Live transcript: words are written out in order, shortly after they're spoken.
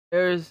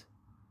There's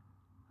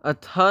a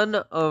ton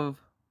of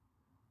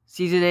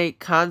Season 8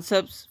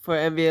 concepts for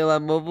NBA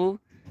Live Mobile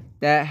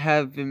that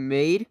have been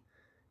made.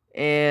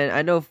 And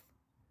I know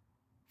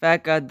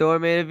Fat God Door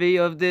made a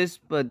video of this,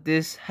 but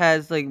this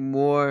has like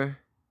more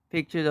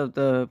pictures of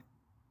the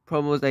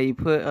promos that he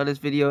put on this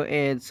video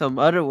and some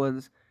other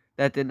ones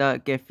that did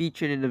not get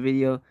featured in the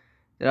video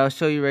that I'll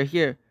show you right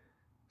here.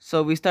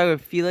 So we start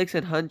with Felix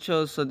and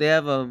Huncho. So they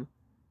have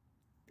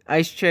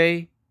Ice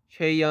Trae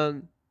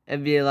Young,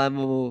 NBA Live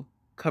Mobile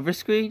cover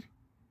screen.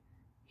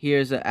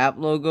 Here's the app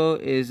logo,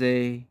 is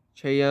a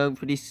Trae Young,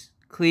 pretty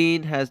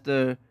clean, has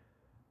the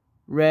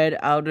red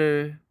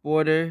outer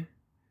border.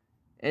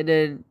 And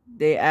then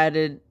they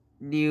added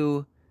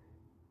new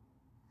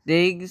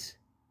things.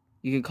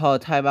 You can call a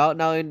timeout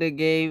now in the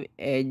game,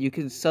 and you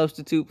can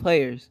substitute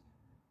players.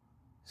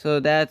 So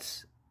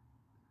that's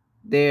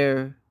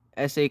their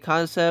SA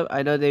concept.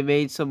 I know they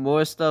made some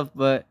more stuff,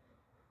 but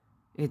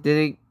it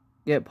didn't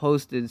get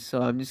posted,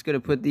 so I'm just gonna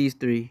put these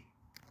three.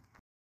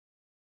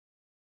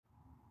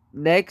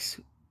 Next,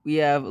 we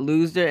have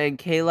Loser and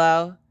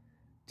Kaylau,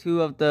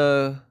 two of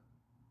the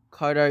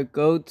card art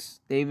goats.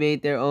 They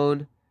made their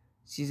own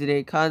Season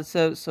 8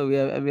 concept. So we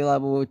have NBA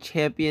Live Mobile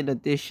Champion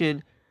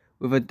Edition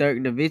with a Dirk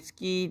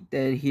Nowitzki.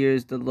 Then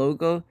here's the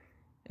logo.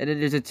 And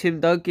then there's a Tim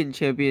Duncan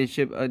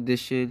Championship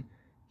Edition.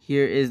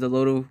 Here is the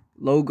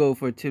logo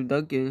for Tim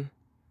Duncan.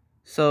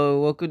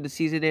 So welcome to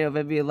Season 8 of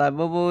NBA Live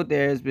Mobile.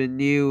 There has been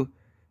new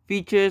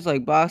features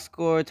like box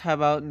score,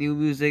 timeout, new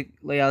music,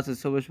 layouts, and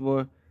so much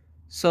more.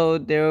 So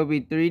there will be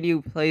 3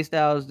 new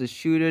playstyles: the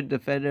shooter,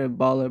 defender, and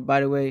baller.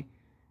 By the way,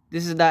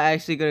 this is not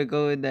actually going to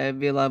go in the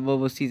NBA Live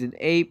Mobile Season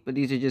 8, but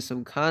these are just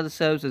some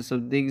concepts and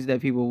some things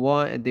that people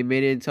want, and they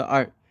made it into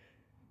art.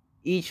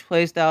 Each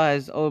playstyle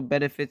has its own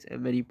benefits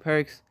and many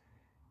perks.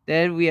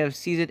 Then we have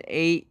Season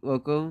 8.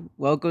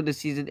 Welcome to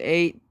Season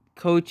 8.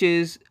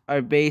 Coaches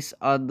are based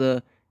on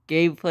the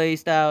gameplay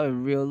style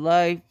in real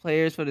life.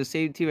 Players from the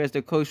same team as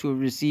the coach will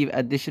receive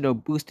additional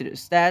boosted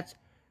stats.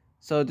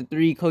 So the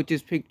 3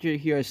 coaches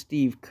pictured here are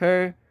Steve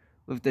Kerr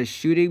with the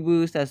shooting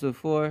boost, that's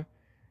before.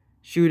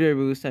 Shooter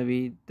boost, I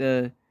mean.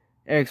 The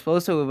Eric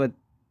Spoelstra with a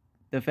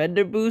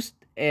defender boost.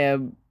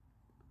 And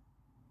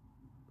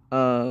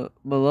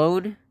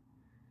Malone,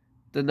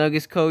 the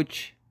Nuggets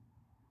coach,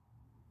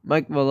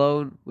 Mike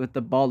Malone with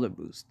the baller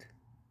boost.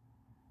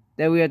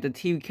 Then we have the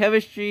team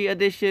chemistry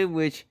edition,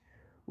 which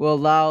will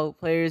allow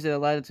players in a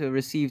lineup to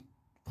receive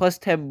plus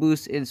 10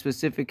 boosts in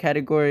specific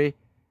category.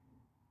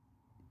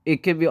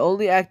 It can be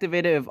only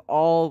activated if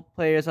all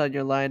players on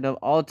your lineup,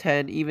 all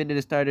 10, even in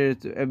the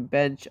starters and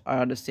bench, are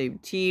on the same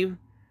team.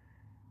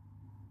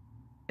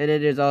 And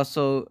then there's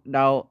also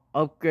now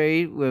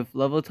upgrade with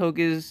level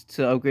tokens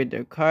to upgrade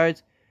their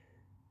cards.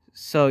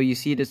 So you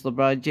see this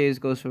LeBron James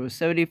goes from a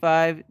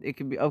 75. It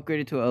can be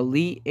upgraded to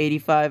Elite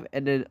 85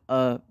 and then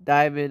a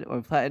Diamond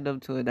or Platinum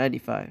to a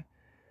 95.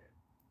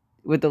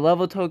 With the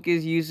level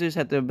tokens, users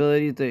have the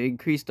ability to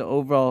increase the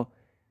overall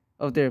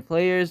of their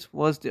players.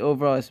 Once the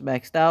overall is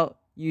maxed out,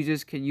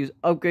 users can use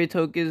upgrade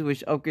tokens,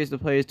 which upgrades the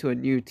players to a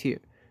new tier.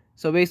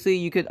 So basically,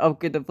 you can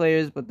upgrade the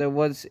players, but then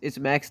once it's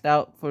maxed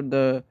out for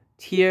the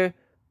tier,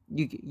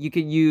 you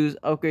can use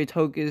upgrade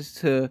tokens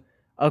to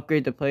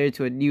upgrade the player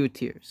to a new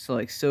tier, so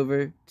like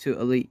silver to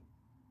elite.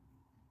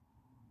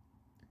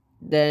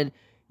 Then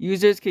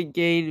users can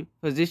gain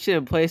position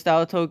and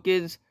playstyle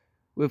tokens.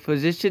 With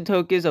position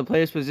tokens, a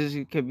player's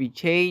position can be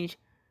changed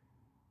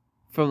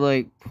from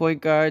like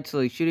point guard to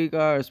like shooting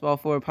guard or small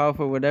forward, power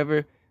forward,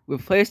 whatever.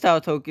 With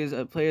playstyle tokens,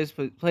 a player's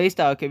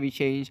playstyle can be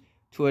changed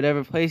to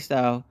whatever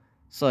playstyle.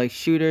 So like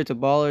shooter to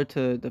baller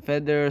to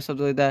defender or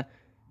something like that.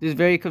 This is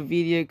very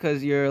convenient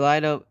because your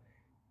lineup,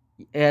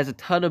 it has a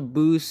ton of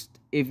boost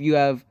if you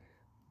have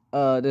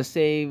the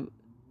same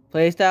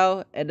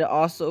playstyle, and then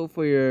also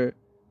for your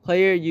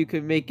player, you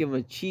can make him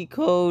a cheat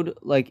code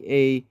like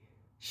a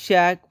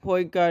Shaq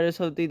point guard or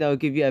something that will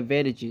give you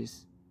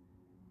advantages.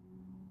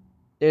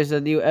 There's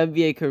a new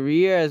NBA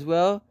career as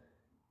well.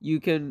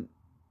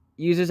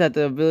 Users have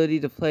the ability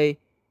to play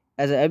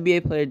as an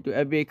NBA player through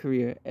NBA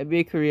career.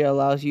 NBA career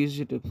allows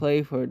users to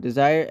play for a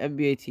desired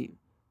NBA team.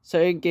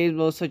 Certain game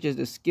modes such as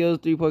the skills,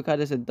 3-point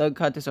contest, and dunk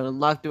contest are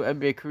unlocked through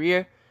NBA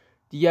career.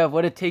 Do you have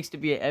what it takes to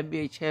be an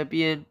NBA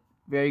champion?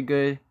 Very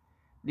good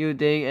new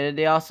thing. And then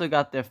they also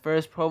got their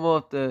first promo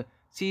of the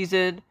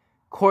season,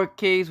 Court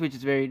Kings, which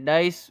is very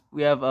nice.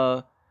 We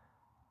have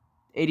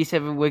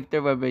 87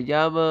 Victor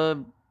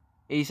Wembanyama,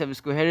 87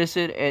 Scoot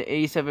Henderson, and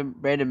 87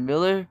 Brandon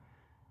Miller.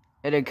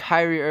 And then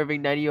Kyrie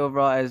Irving, 90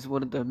 overall, as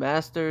one of the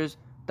masters.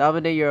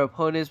 Dominate your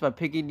opponents by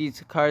picking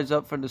these cards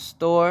up from the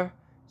store.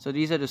 So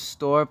these are the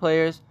store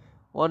players.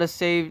 Want to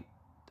save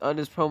on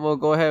this promo?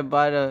 Go ahead and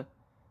buy the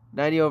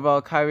 90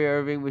 overall Kyrie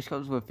Irving, which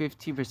comes with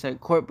 15%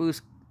 court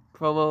boost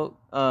promo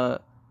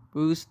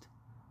boost.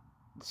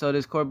 So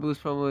this court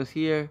boost promo is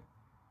here.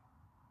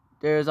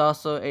 There's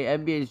also a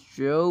NBA's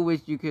drill,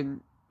 which you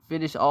can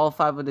finish all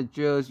 5 of the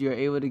drills. You're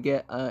able to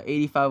get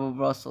 85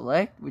 overall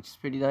select, which is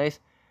pretty nice.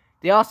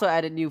 They also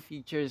added new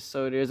features.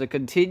 So there's a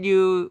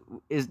continue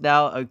is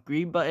now a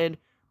green button.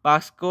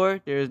 Box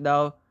score, there's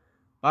now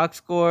box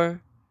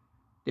score.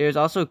 There's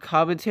also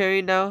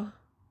commentary now.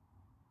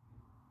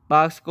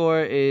 Box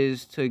score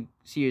is to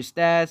see your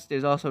stats.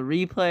 There's also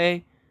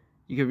replay.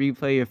 You can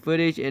replay your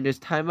footage, and there's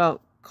timeout,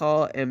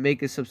 call, and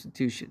make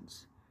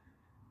substitutions.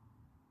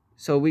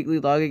 So weekly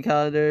login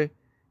calendar,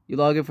 you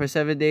log in for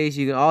 7 days.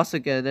 You can also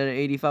get another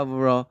 85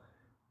 overall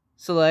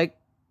select,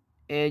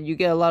 and you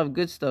get a lot of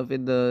good stuff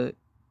in the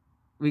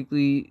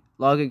weekly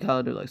login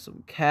calendar, like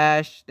some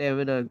cash,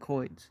 stamina, and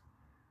coins.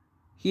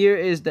 Here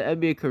is the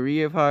NBA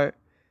career part.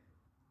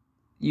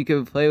 You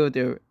can play with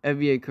your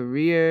NBA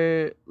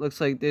career.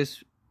 Looks like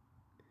this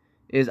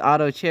is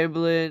Otto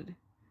Chamberlain,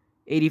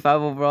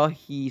 85 overall.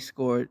 He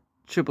scored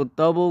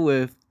triple-double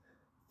with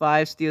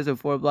 5 steals and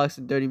 4 blocks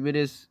in 30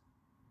 minutes.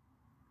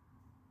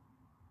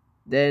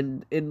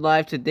 Then in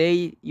live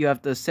today, you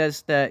have the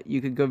sense that you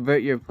can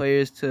convert your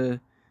players to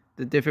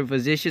the different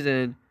positions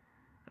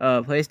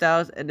and play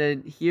styles. And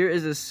then here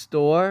is a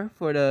store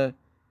for the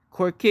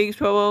Court Kings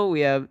promo.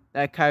 We have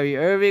that Kyrie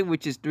Irving,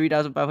 which is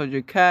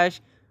 3,500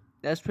 cash.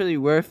 That's pretty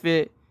worth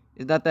it.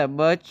 It's not that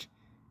much.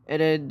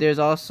 And then there's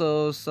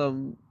also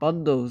some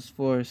bundles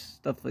for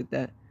stuff like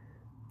that.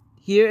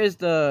 Here is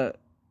the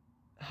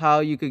how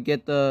you could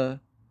get the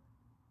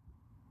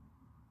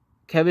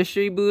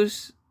chemistry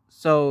boost.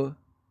 So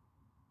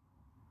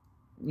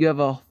you have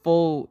a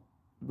full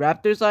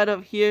Raptors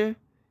lineup here,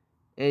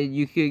 and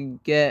you can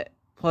get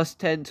plus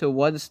 10 to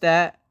 1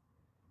 stat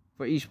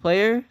for each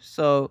player.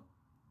 So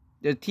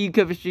the team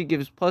chemistry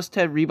gives plus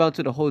 10 rebound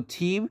to the whole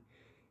team,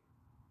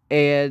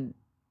 and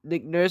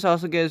Nick Nurse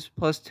also gives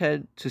plus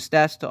 10 to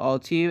stats to all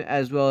team,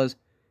 as well as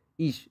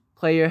each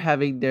player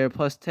having their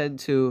plus 10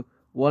 to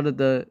one of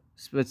the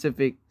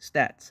specific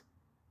stats.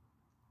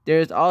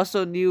 There's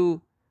also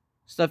new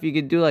stuff you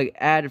can do, like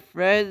add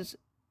friends.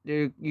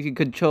 There you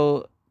can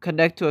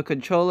connect to a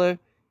controller,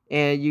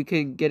 and you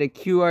can get a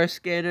QR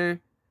scanner.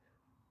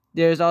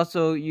 There's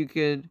also, you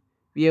can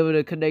be able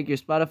to connect your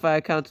Spotify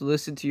account to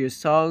listen to your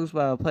songs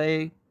while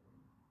playing.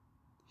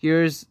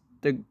 Here's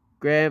the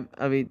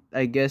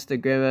I guess the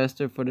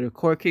Grandmaster for the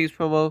Court Kings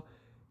promo.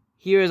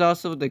 Here is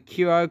also the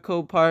QR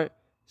code part.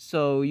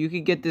 So you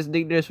can get this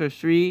Nick Nurse for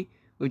free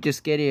with just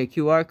scanning a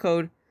QR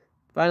code.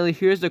 Finally,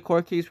 here's the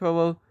Court Kings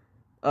promo.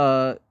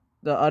 The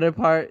other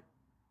part,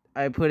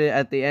 I put it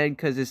at the end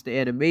because it's the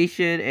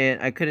animation,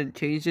 and I couldn't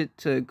change it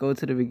to go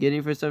to the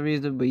beginning for some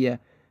reason. But yeah,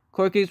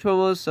 Court Kings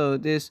promo. So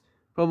this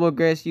promo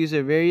grants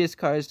user various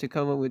cards to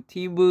come up with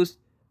team boost.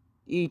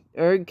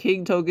 Earn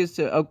King tokens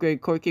to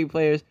upgrade Court King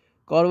players.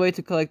 Go all the way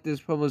to collect this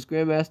promo's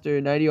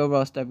Grandmaster, 90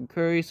 overall Stephen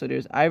Curry. So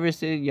there's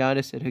Iverson,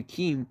 Giannis, and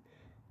Hakeem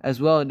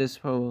as well in this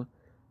promo.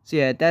 So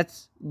yeah,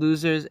 that's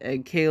Losers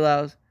and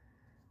Kalau's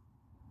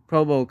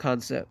promo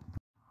concept.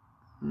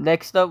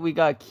 Next up, we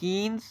got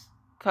Keen's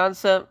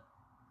concept.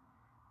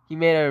 He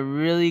made a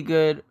really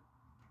good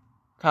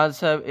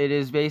concept. It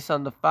is based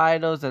on the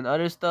finals and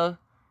other stuff.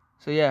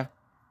 So yeah,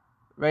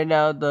 right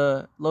now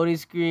the loading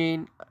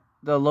screen,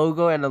 the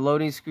logo and the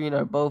loading screen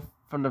are both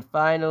from the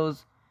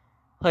finals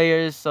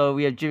players. So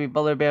we have Jimmy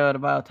Butler, Bam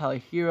Adebayo, Tyler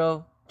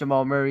Hero,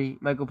 Jamal Murray,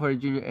 Michael Porter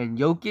Jr., and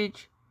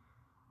Jokic.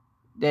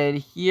 Then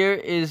here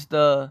is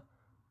the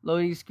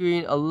loading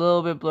screen, a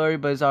little bit blurry,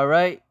 but it's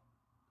alright.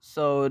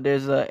 So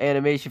there's an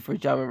animation for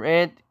Ja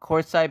Morant,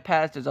 courtside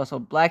pass. There's also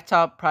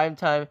Blacktop,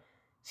 Primetime,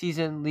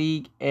 Season,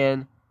 League,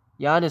 and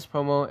Giannis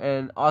promo,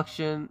 and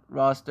auction,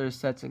 roster,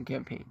 sets, and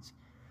campaigns.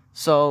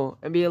 So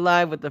NBA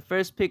Live with the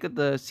first pick of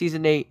the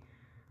Season 8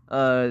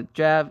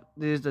 draft.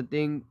 This is the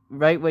thing.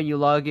 Right when you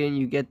log in,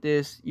 you get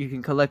this. You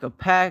can collect a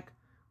pack,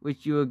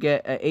 which you will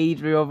get an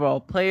 83 overall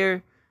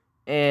player,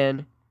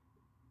 and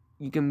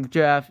you can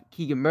draft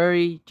Keegan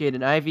Murray,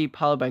 Jaden Ivey,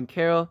 Paolo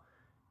Banchero,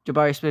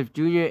 Jabari Smith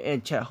Jr.,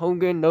 and Chet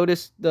Holmgren.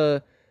 Notice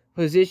the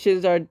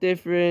positions are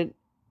different,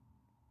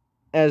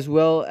 as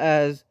well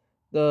as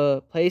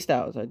the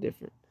playstyles are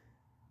different,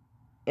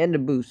 and the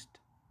boost.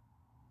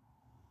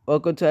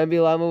 Welcome to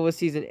NBA Live Mobile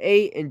Season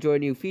 8. Enjoy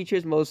new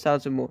features, modes,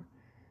 sounds, and more.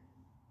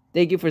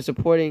 Thank you for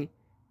supporting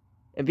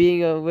and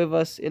being with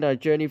us in our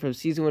journey from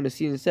Season 1 to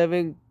Season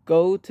 7.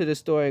 Go to the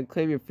store and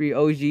claim your free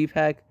OG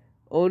pack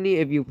only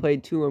if you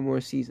played 2 or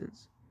more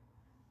seasons.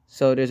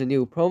 So there's a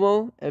new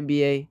promo,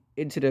 NBA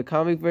Into the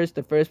Comicverse,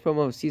 the first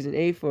promo of Season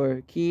 8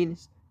 for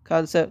Keen's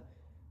concept.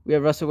 We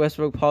have Russell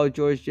Westbrook, Paul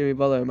George, Jimmy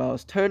Butler, and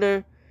Miles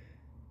Turner.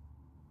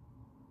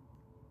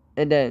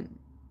 And then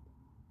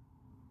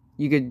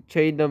you could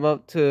trade them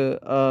up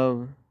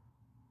to,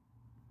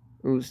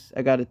 oops,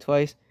 I got it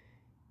twice.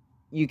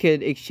 You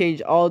can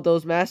exchange all of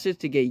those masters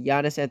to get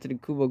Giannis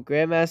Antetokounmpo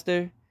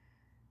Grandmaster.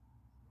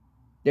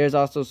 There's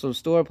also some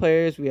store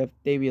players. We have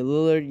Damian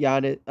Lillard,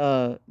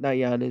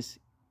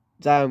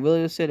 Zion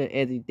Williamson, and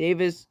Anthony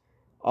Davis,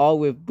 all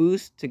with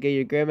boosts to get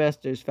your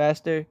Grandmasters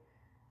faster.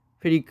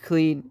 Pretty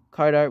clean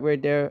card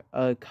artwork there,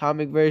 a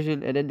comic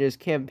version. And then there's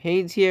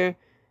campaigns here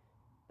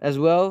as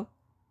well.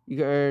 You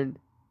can earn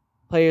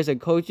players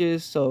and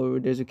coaches. So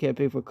there's a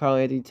campaign for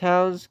Karl-Anthony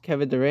Towns,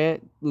 Kevin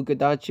Durant, Luka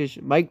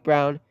Doncic, Mike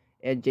Brown,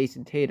 and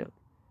Jason Tatum.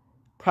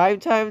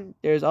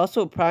 There's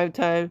also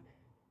Primetime,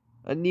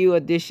 a new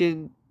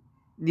addition,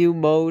 new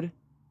mode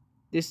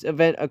This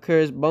event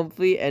occurs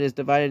monthly and is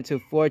divided into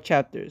 4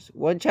 chapters.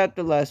 1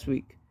 chapter last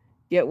week.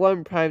 Get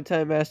 1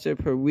 primetime master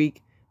per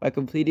week by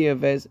completing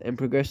events and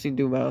progressing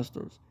through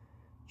milestones.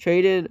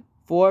 Trade in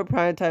 4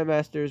 primetime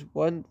masters,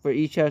 1 for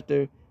each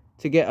chapter,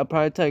 to get a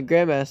primetime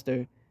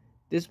grandmaster.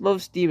 This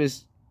month's theme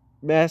is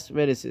Mass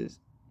Menaces.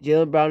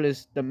 Jaylen Brown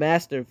is the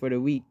master for the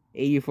week.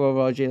 84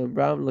 overall Jaylen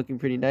Brown, looking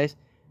pretty nice.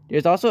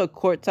 There's also a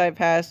courtside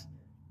pass,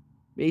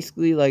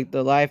 basically like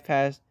the live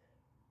pass,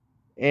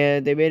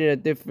 and they made it a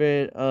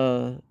different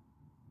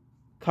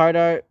card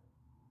art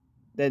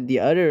than the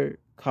other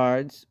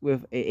cards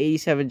with a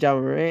 87 Ja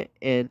Morant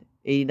and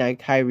 89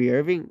 Kyrie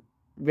Irving.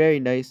 Very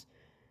nice.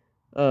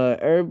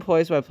 Earn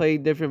points by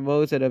playing different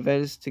modes and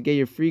events to get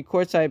your free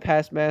courtside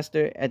pass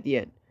master at the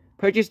end.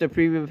 Purchase the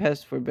premium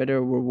pass for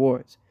better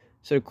rewards.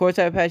 So the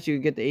courtside pass, you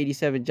can get the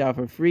 87 Ja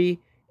for free,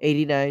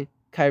 89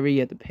 Kyrie you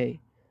have to pay.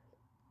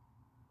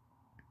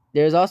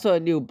 There's also a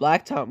new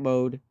blacktop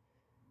mode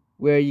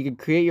where you can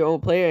create your own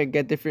player and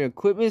get different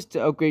equipments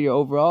to upgrade your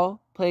overall.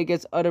 Play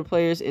against other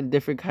players in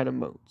different kind of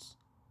modes.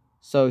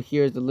 So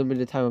here's the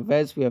limited time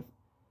events. We have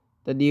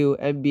the new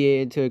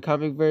NBA Into a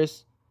Comic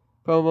Verse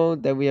promo.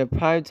 Then we have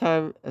Prime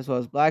Time as well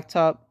as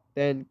Blacktop.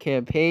 Then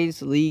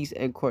campaigns, leagues,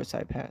 and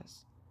courtside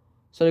pass.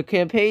 So the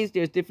campaigns,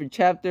 there's different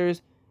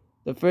chapters.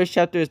 The first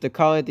chapter is the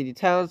Karl-Anthony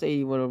Towns,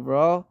 81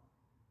 overall.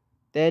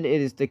 Then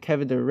it is the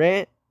Kevin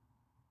Durant.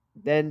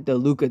 Then the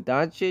Luka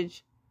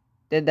Doncic.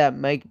 Then that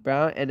Mike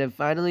Brown. And then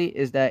finally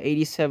is that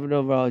 87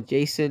 overall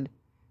Jason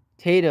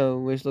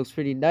Tatum, which looks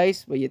pretty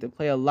nice. But you have to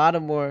play a lot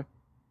of more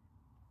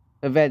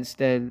events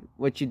than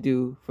what you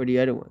do for the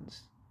other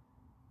ones.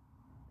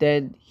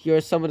 Then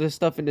here's some of the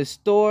stuff in the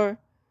store.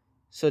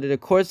 So the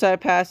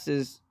courtside pass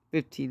is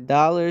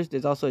 $15.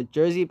 There's also a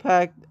jersey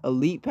pack,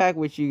 elite pack,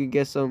 which you can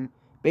get some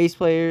base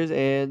players,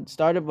 and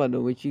starter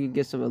bundle, which you can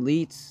get some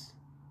elites.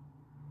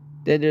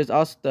 Then there's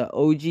also the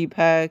OG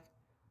pack.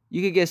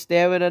 You can get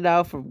stamina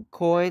now from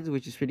coins,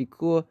 which is pretty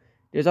cool.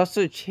 There's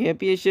also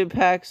championship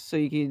packs, so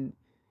you can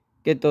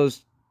get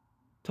those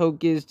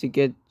tokens to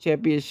get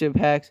championship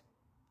packs.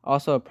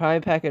 Also a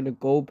prime pack and a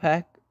gold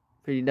pack.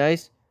 Pretty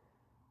nice.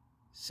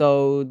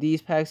 So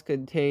these packs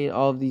contain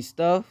all of these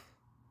stuff.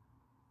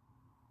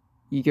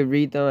 You can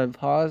read them and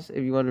pause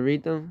if you want to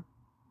read them.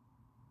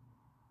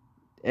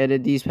 And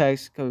then these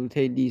packs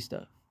contain these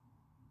stuff.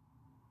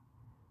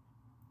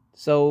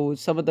 So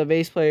some of the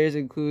base players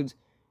includes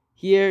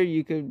here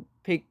you can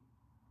pick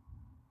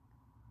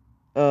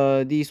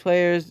these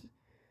players.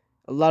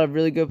 A lot of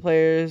really good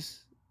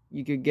players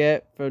you could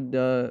get from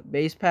the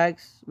base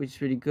packs, which is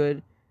pretty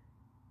good.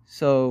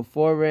 So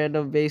 4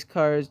 random base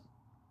cards.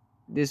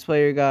 This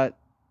player got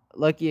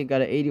lucky and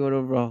got an 81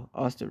 overall,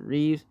 Austin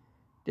Reeves.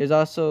 There's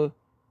also,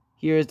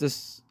 here's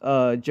this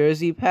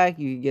jersey pack.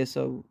 You can get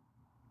some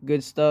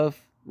good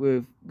stuff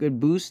with good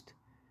boost.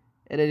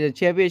 And then the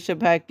championship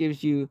pack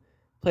gives you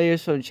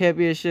players from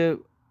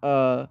championship,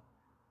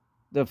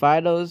 the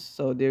finals.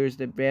 So there's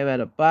the Bam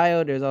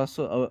Adebayo. There's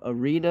also a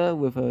Arena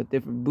with a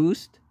different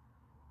boost.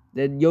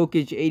 Then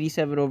Jokic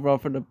 87 overall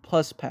from the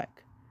plus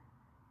pack.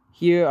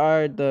 Here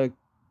are the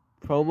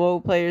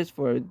promo players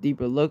for a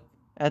deeper look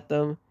at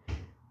them.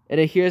 And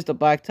then here's the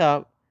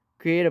blacktop.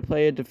 Create a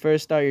player to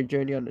first start your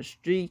journey on the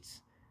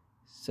streets.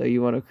 So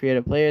you want to create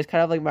a player. It's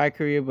kind of like My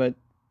Career, but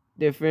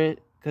different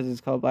because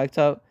it's called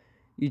blacktop.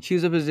 You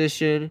choose a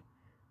position.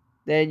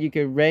 Then you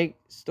can rank,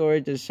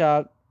 storage, and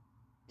shop.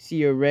 See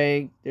your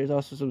rank. There's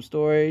also some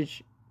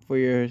storage for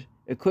your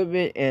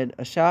equipment and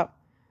a shop.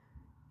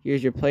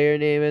 Here's your player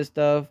name and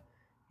stuff.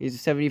 He's a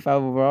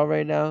 75 overall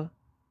right now.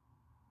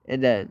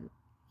 And then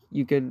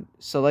you can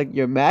select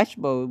your match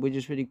mode, which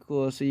is pretty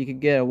cool. So you can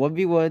get a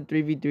 1v1,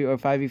 3v3, or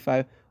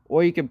 5v5,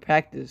 or you can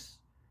practice.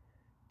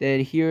 Then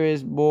here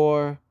is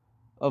more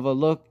of a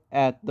look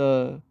at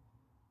the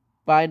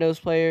finals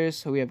players.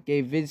 So we have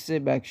Gabe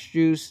Vincent, Max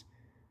Strus,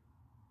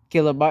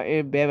 Caleb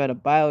Martin, Bam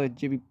Adebayo, and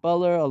Jimmy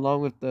Butler,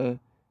 along with the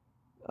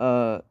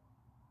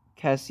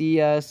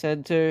Casilla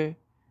Center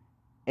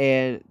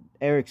and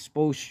Eric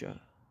Spoelstra.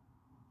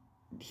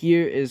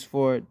 Here is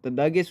for the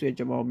Nuggets. We have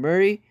Jamal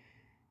Murray,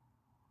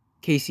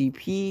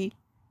 KCP,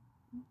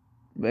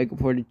 Michael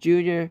Porter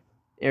Jr.,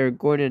 Eric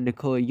Gordon, and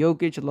Nikola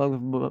Jokic,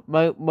 along with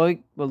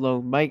Mike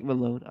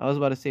Malone. I was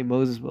about to say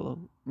Moses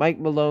Malone. Mike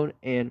Malone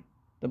and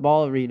the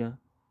Ball Arena.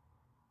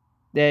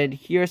 Then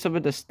here are some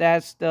of the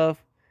stats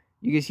stuff.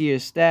 You can see your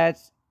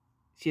stats.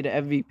 See the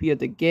MVP of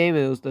the game.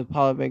 It was the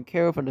Paolo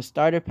Banchero from the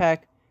starter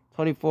pack.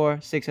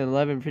 24, 6, and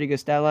 11. Pretty good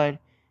stat line.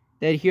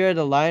 Then here are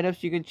the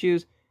lineups you can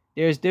choose.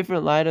 There's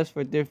different lineups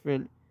for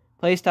different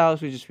play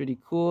styles, which is pretty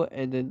cool.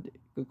 And then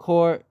the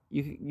core,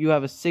 you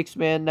have a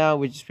 6-man now,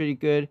 which is pretty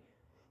good,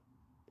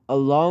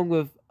 along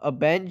with a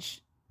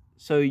bench,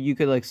 so you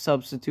could like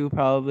substitute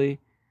probably.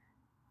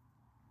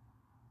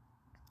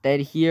 Then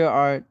here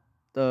are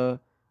the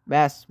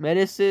Mass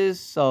Menaces.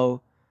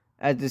 So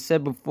as I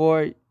said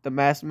before, the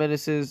Mass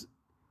Menaces,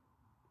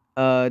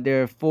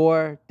 there are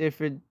 4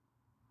 different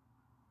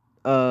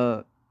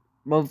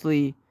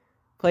monthly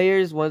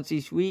players once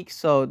each week.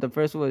 So the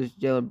first one was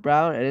Jaylen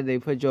Brown, and then they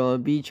put Joel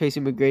Embiid,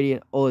 Tracy McGrady,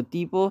 and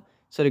Oladipo.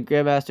 So the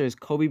Grandmaster is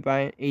Kobe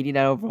Bryant,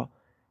 89 overall.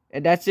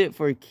 And that's it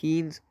for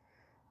Keen's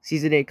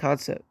Season 8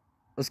 concept.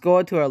 Let's go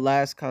on to our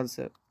last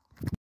concept.